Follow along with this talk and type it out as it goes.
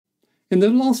In the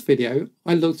last video,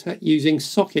 I looked at using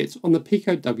sockets on the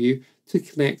Pico-W to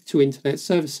connect to internet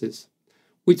services.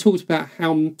 We talked about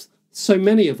how so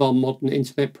many of our modern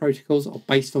internet protocols are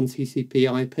based on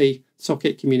TCP/IP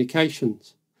socket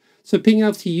communications. So being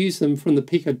able to use them from the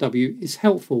Pico-W is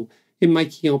helpful in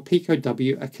making our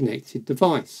Pico-W a connected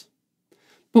device.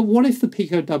 But what if the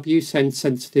Pico-W sends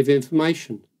sensitive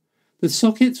information? The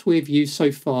sockets we've used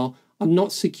so far are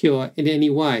not secure in any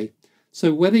way.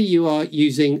 So whether you are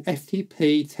using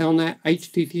FTP, Telnet,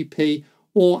 HTTP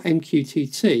or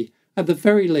MQTT, at the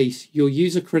very least your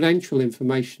user credential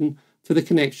information for the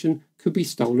connection could be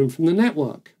stolen from the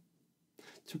network.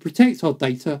 To protect our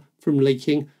data from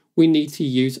leaking, we need to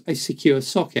use a secure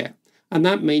socket, and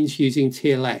that means using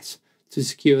TLS to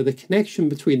secure the connection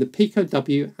between the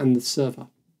Pico-W and the server.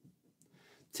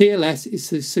 TLS is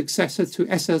the successor to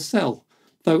SSL,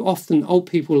 though often old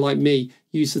people like me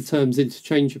use the terms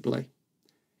interchangeably.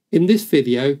 In this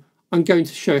video, I'm going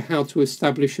to show how to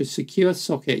establish a secure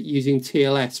socket using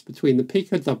TLS between the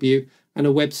Pico-W and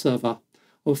a web server.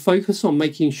 I'll focus on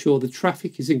making sure the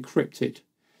traffic is encrypted.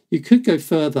 You could go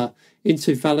further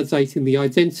into validating the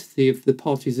identity of the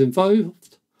parties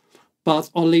involved, but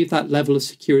I'll leave that level of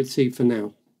security for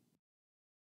now.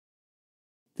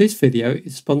 This video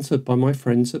is sponsored by my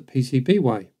friends at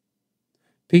PCBWay.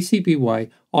 PCBWay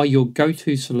are your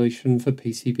go-to solution for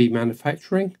PCB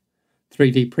manufacturing,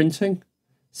 3D printing,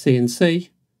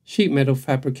 CNC, sheet metal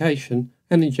fabrication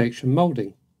and injection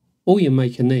molding, all your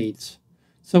maker needs.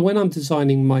 So when I'm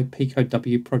designing my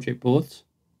Pico-W project boards,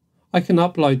 I can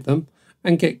upload them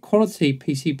and get quality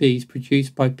PCBs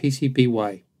produced by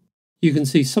PCBWay. You can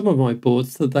see some of my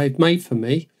boards that they've made for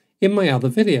me in my other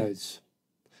videos.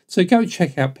 So go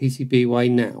check out PCBWay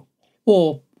now,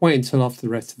 or wait until after the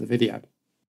rest of the video.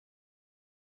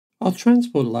 Our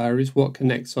transport layer is what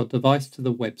connects our device to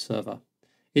the web server.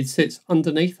 It sits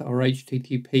underneath our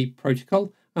HTTP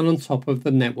protocol and on top of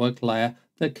the network layer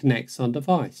that connects our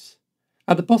device.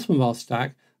 At the bottom of our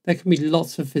stack, there can be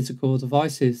lots of physical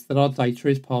devices that our data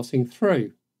is passing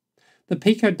through. The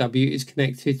Pico-W is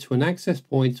connected to an access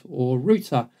point or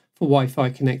router for Wi-Fi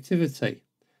connectivity.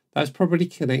 That's probably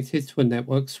connected to a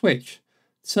network switch.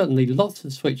 Certainly lots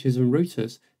of switches and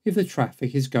routers if the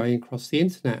traffic is going across the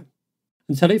internet,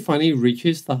 until it finally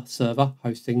reaches the server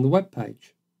hosting the web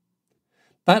page.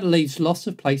 That leaves lots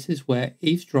of places where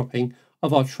eavesdropping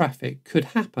of our traffic could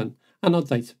happen and our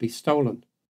data be stolen.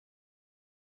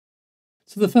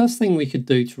 So the first thing we could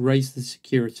do to raise the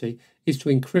security is to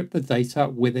encrypt the data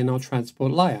within our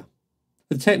transport layer.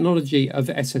 The technology of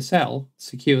SSL,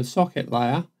 Secure Socket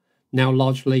Layer, now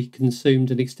largely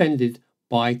consumed and extended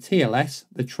by TLS,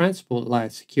 the transport layer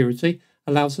security,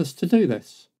 allows us to do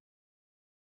this.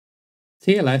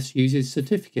 TLS uses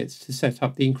certificates to set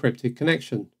up the encrypted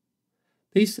connection.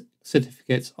 These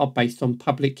certificates are based on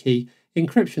public key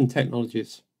encryption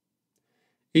technologies.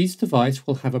 Each device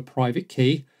will have a private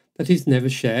key that is never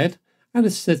shared and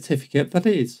a certificate that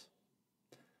is.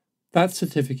 That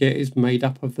certificate is made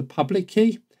up of the public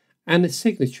key and a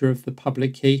signature of the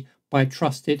public key by a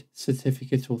trusted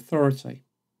certificate authority.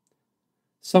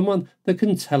 Someone that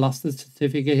can tell us the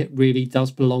certificate really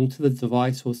does belong to the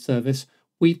device or service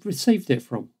we've received it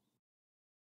from.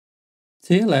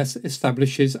 TLS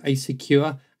establishes a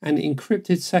secure and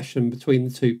encrypted session between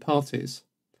the two parties.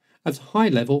 At a high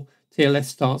level, TLS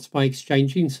starts by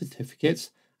exchanging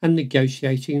certificates and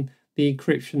negotiating the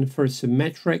encryption for a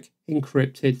symmetric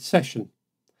encrypted session.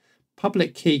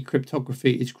 Public key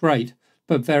cryptography is great,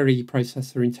 but very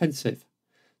processor intensive.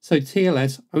 So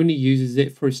TLS only uses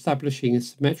it for establishing a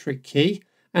symmetric key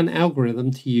and algorithm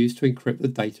to use to encrypt the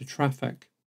data traffic.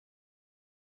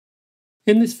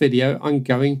 In this video, I'm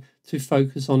going to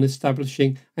focus on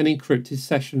establishing an encrypted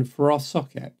session for our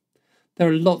socket. There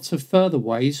are lots of further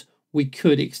ways we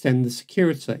could extend the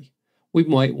security. We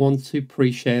might want to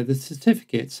pre-share the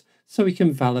certificates so we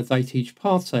can validate each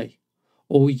party,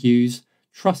 or use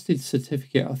trusted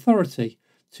certificate authority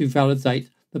to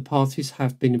validate the parties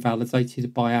have been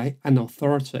validated by an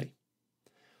authority.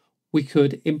 We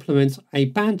could implement a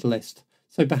banned list,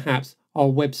 so perhaps our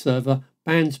web server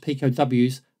bans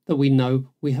Pico-Ws that we know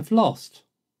we have lost.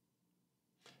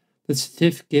 The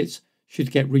certificates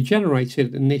should get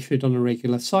regenerated and issued on a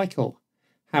regular cycle.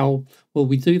 How will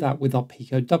we do that with our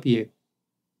Pico-W?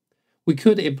 We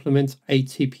could implement a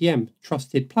TPM,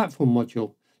 Trusted Platform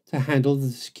Module, to handle the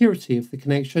security of the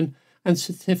connection and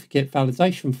certificate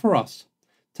validation for us,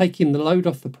 taking the load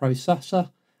off the processor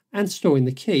and storing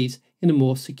the keys in a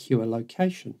more secure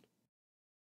location.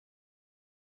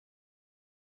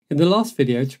 In the last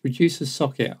video, to produce a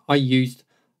socket, I used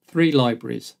three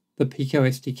libraries: the Pico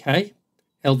SDK,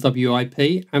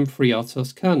 LWIP, and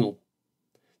FreeRTOS kernel.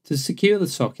 To secure the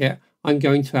socket, I'm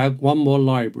going to add one more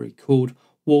library called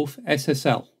Wolf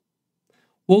SSL.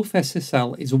 Wolf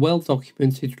SSL is a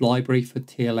well-documented library for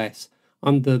TLS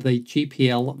under the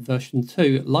GPL version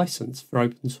 2 license for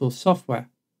open source software.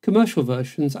 Commercial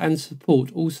versions and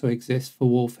support also exist for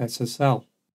Wolf SSL.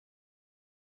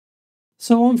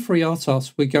 So on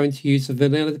FreeRTOS, we're going to use a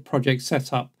vanilla project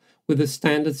setup with a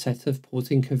standard set of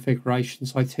porting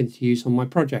configurations I tend to use on my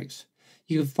projects.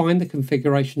 You can find the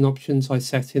configuration options I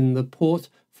set in the port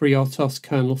FreeRTOS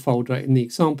kernel folder in the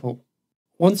example.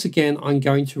 Once again, I'm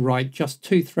going to write just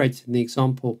 2 threads in the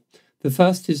example. The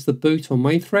first is the boot or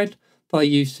main thread that I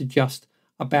use to just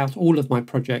about all of my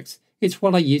projects. It's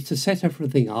what I use to set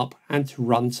everything up and to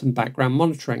run some background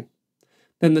monitoring.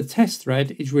 Then the test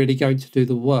thread is really going to do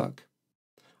the work.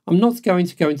 I'm not going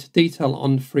to go into detail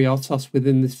on FreeRTOS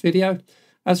within this video,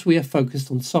 as we are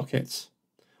focused on sockets.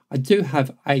 I do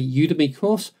have a Udemy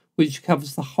course which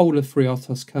covers the whole of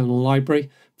FreeRTOS kernel library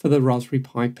for the Raspberry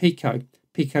Pi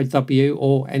Pico-W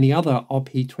or any other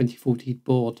RP2040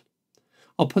 board.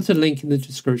 I'll put a link in the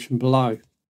description below.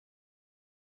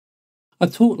 I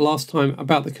talked last time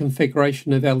about the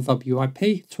configuration of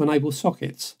LWIP to enable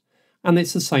sockets, and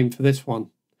it's the same for this one.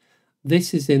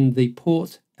 This is in the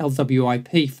port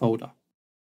LWIP folder.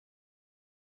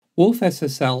 Wolf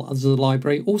SSL as a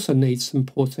library also needs some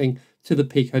porting to the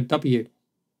Pico-W.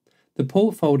 The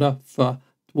port folder for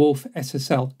Wolf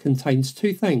SSL contains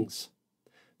 2 things.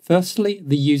 Firstly,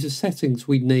 the user settings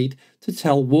we need to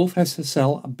tell Wolf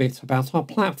SSL a bit about our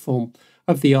platform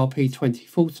of the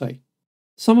RP2040.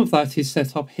 Some of that is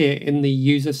set up here in the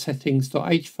user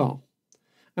settings.h file,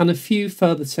 and a few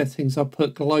further settings are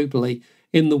put globally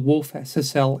in the Wolf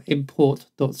SSL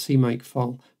import.cmake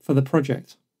file for the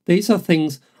project. These are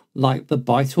things like the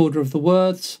byte order of the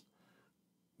words,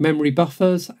 memory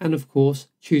buffers, and of course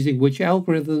choosing which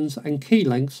algorithms and key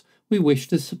lengths we wish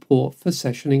to support for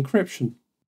session encryption.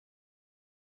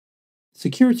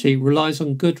 Security relies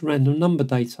on good random number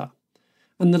data,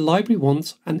 and the library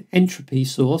wants an entropy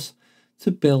source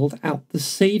to build out the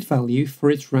seed value for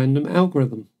its random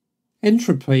algorithm.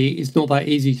 Entropy is not that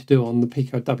easy to do on the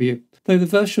Pico-W, though the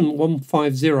version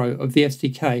 150 of the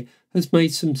SDK has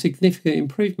made some significant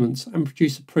improvements and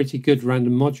produced a pretty good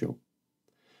random module.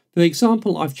 For the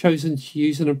example, I've chosen to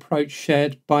use an approach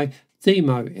shared by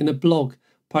Demo in a blog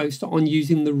post on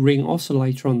using the ring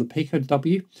oscillator on the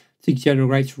Pico-W to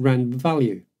generate a random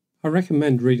value. I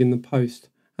recommend reading the post,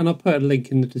 and I'll put a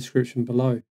link in the description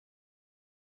below.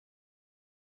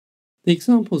 The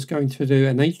example is going to do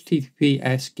an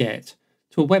HTTPS GET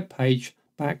to a web page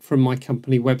back from my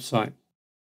company website.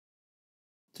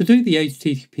 To do the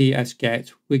HTTPS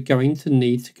GET, we're going to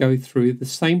need to go through the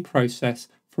same process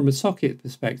from a socket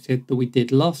perspective that we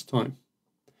did last time.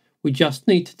 We just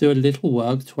need to do a little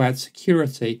work to add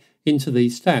security into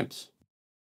these steps.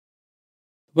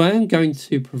 The way I'm going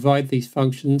to provide these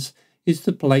functions is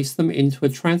to place them into a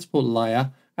transport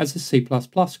layer as a C++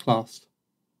 class.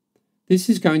 This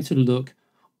is going to look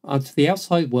to the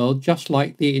outside world just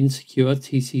like the insecure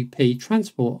TCP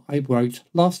transport I wrote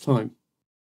last time.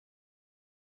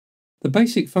 The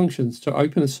basic functions to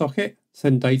open a socket,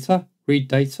 send data, read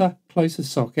data, close a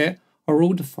socket are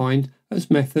all defined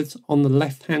as methods on the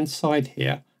left-hand side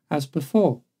here as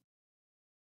before.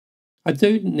 I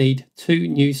do need 2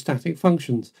 new static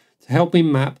functions to help me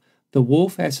map the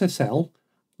Wolf SSL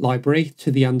library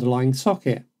to the underlying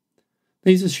socket.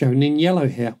 These are shown in yellow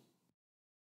here.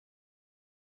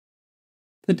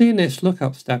 The DNS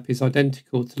lookup step is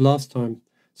identical to last time,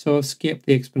 so I'll skip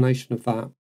the explanation of that.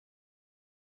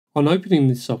 On opening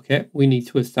the socket, we need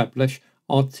to establish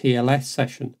our TLS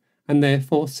session and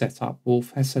therefore set up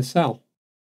Wolf SSL.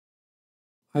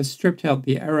 I've stripped out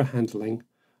the error handling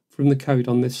from the code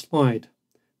on this slide.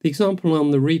 The example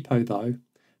on the repo, though,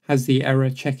 has the error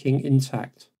checking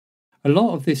intact. A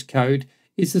lot of this code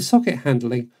is the socket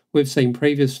handling we've seen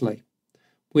previously.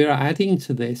 We are adding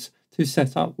to this to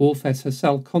set up Wolf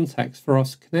SSL context for our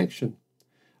connection,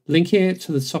 linking it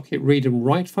to the socket read and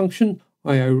write function,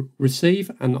 IO receive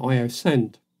and IO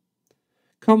send.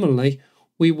 Commonly,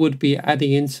 we would be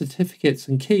adding in certificates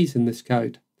and keys in this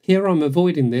code. Here I'm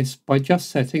avoiding this by just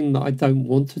setting that I don't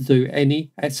want to do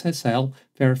any SSL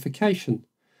verification.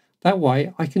 That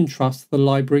way I can trust the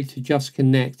library to just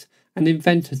connect and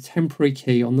invent a temporary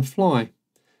key on the fly,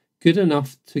 good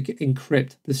enough to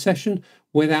encrypt the session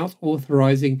without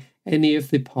authorizing any of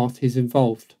the parties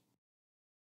involved.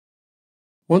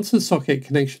 Once the socket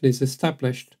connection is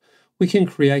established, we can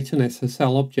create an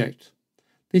SSL object.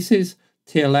 This is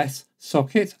TLS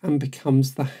socket and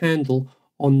becomes the handle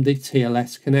on the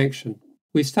TLS connection.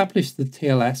 We establish the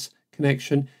TLS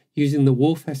connection using the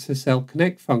Wolf SSL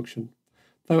connect function.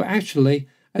 though actually,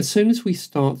 as soon as we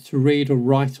start to read or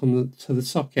write to the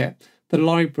socket, the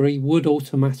library would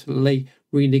automatically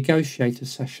renegotiate a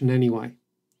session anyway.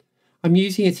 I'm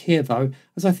using it here though,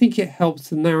 as I think it helps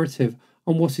the narrative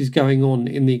on what is going on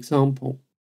in the example.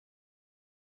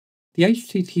 The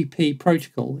HTTP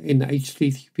protocol in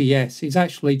HTTPS is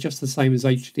actually just the same as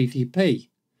HTTP.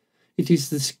 It is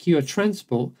the secure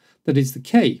transport that is the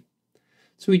key.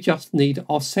 So we just need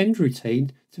our send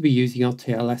routine to be using our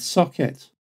TLS socket.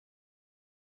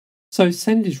 So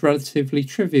send is relatively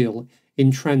trivial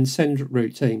in transcend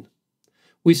routine.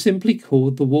 We simply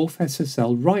call the Wolf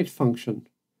SSL write function.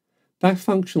 That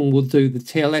function will do the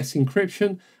TLS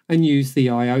encryption and use the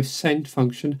IO send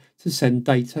function to send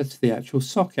data to the actual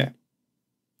socket.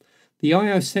 The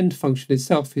IO send function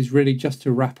itself is really just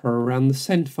a wrapper around the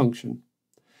send function.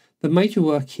 The major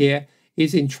work here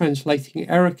is in translating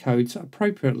error codes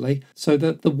appropriately so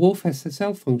that the Wolf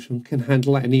SSL function can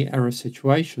handle any error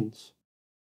situations.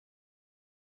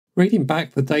 Reading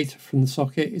back the data from the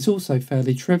socket is also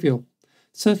fairly trivial,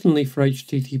 certainly for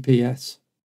HTTPS.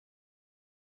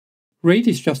 Read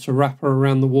is just a wrapper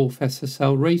around the Wolf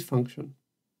SSL read function.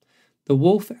 The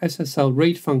Wolf SSL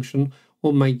read function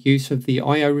will make use of the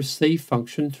IO receive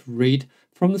function to read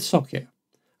from the socket.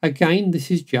 Again, this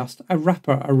is just a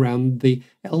wrapper around the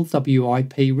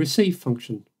LWIP receive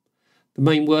function. The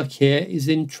main work here is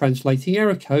in translating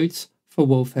error codes for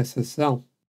Wolf SSL.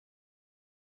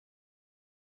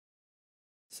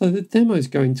 So the demo is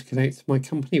going to connect to my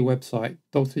company website,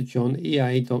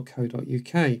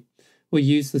 drjohnea.co.uk. We'll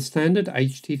use the standard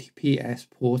HTTPS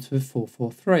port of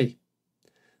 443.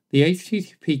 The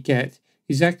HTTP GET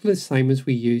is exactly the same as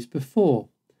we used before.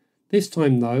 This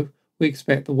time though, we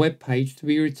expect the web page to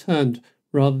be returned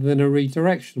rather than a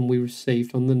redirection we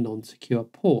received on the non-secure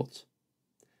port.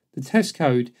 The test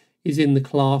code is in the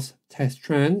class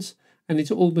testtrans and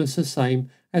it's almost the same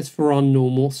as for our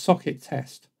normal socket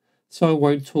test, so I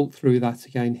won't talk through that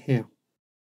again here.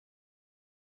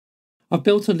 I've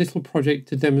built a little project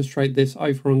to demonstrate this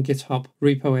over on GitHub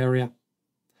repo area.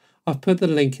 I've put the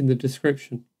link in the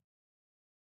description.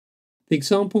 The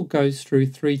example goes through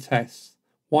 3 tests: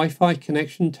 Wi-Fi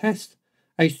connection test,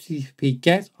 HTTP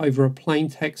GET over a plain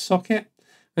text socket,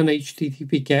 and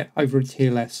HTTP GET over a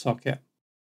TLS socket.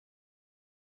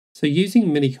 So using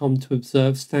Minicom to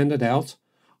observe standard out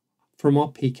from our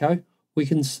Pico, we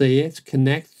can see it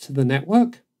connect to the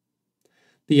network.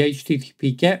 The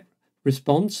HTTP GET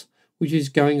response, which is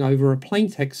going over a plain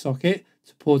text socket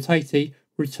to port 80,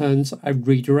 returns a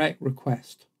redirect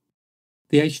request.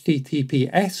 The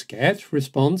HTTPS GET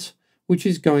response, which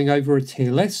is going over a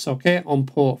TLS socket on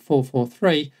port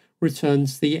 443,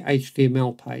 returns the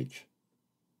HTML page.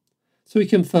 So we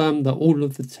confirm that all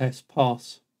of the tests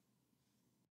pass.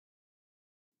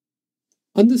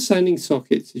 Understanding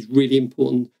sockets is really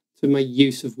important to make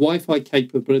use of Wi-Fi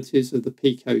capabilities of the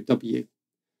Pico-W.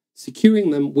 Securing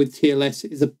them with TLS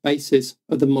is a basis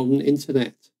of the modern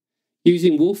internet.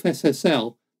 Using Wolf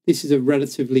SSL, this is a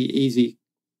relatively easy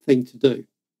thing to do.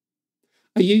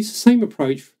 I use the same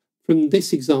approach from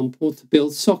this example to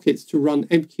build sockets to run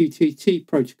MQTT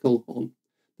protocol on,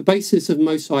 the basis of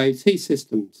most IoT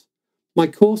systems. My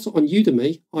course on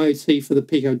Udemy, IoT for the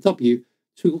Pico-W,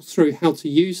 talks through how to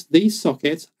use these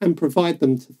sockets and provide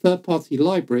them to third-party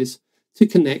libraries to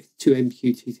connect to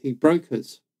MQTT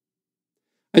brokers.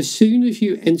 As soon as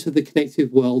you enter the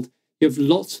connected world, you have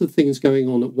lots of things going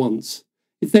on at once.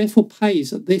 It therefore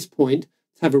pays at this point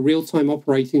to have a real-time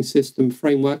operating system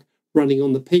framework running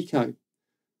on the Pico,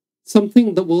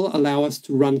 something that will allow us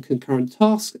to run concurrent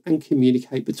tasks and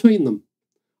communicate between them.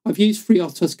 I've used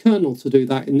FreeRTOS kernel to do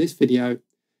that in this video.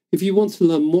 If you want to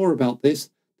learn more about this,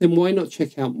 then why not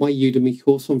check out my Udemy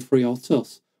course on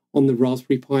FreeRTOS on the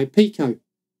Raspberry Pi Pico.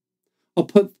 I'll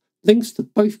put links to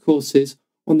both courses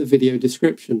on the video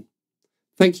description.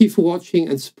 Thank you for watching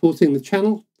and supporting the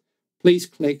channel. Please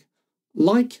click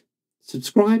like,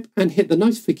 subscribe and hit the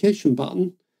notification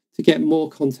button to get more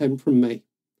content from me.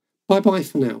 Bye bye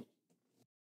for now.